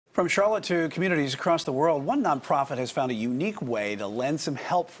From Charlotte to communities across the world, one nonprofit has found a unique way to lend some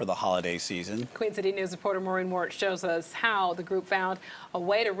help for the holiday season. Queen City News reporter Maureen Wart shows us how the group found a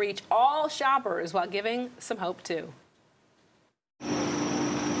way to reach all shoppers while giving some hope too.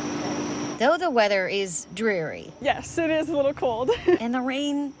 Though the weather is dreary. Yes, it is a little cold. And the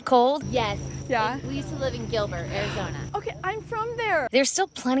rain cold. Yes. Yeah. We used to live in Gilbert, Arizona. Okay, I'm from there. There's still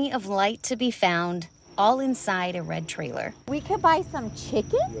plenty of light to be found, all inside a red trailer. We could buy some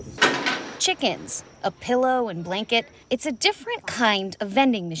chickens? Chickens, a pillow and blanket. It's a different kind of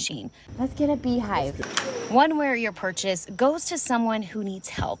vending machine. Let's get a beehive. One where your purchase goes to someone who needs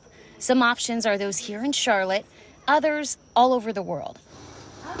help. Some options are those here in Charlotte, others all over the world.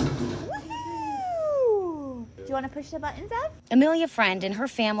 Do you want to push the buttons up? Amelia Friend and her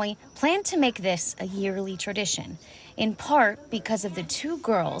family plan to make this a yearly tradition, in part because of the two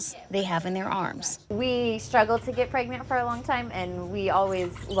girls they have in their arms. We struggled to get pregnant for a long time, and we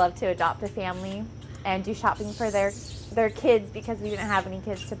always loved to adopt a family and do shopping for their kids because we didn't have any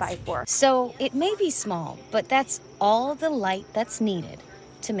kids to buy for. So it may be small, but that's all the light that's needed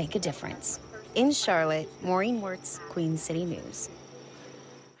to make a difference. In Charlotte, Maureen Wirtz, Queen City News.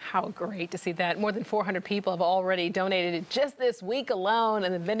 How great to see that. More than 400 people have already donated just this week alone,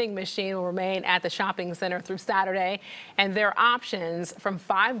 and the vending machine will remain at the shopping center through Saturday. And their options from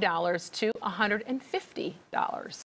 $5 to $150.